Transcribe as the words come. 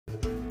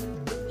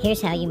Here's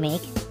how you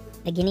make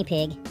a guinea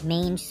pig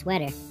mange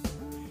sweater.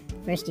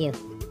 First you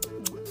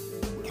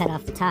cut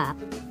off the top,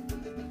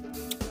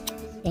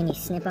 then you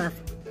snip off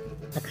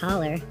the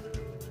collar,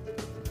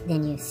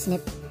 then you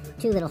snip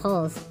 2 little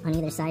holes on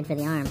either side for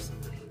the arms.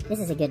 This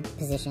is a good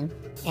position.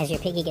 As your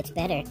piggy gets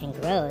better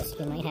and grows,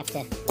 you might have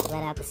to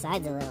let out the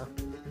sides a little,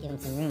 give him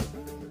some room.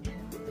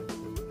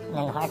 And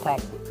then the hard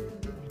part.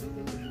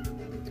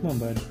 Come on,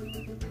 bud.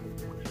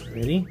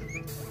 Ready?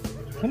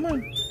 Come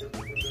on.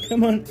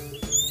 Come on.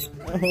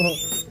 Oh,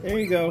 there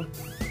you go.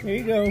 There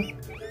you go.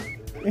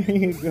 There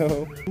you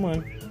go. Come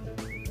on.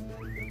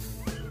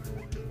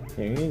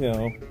 There you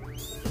go.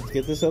 Let's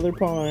get this other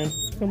paw in.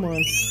 Come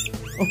on.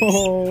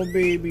 Oh,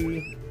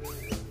 baby.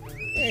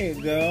 There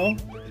you go.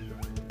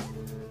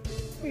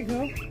 There you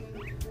go.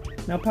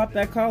 Now pop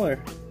that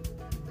collar.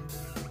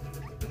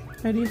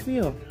 How do you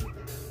feel?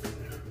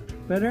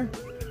 Better?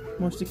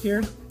 More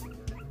secure?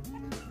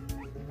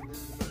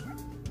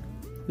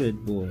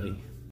 Good boy.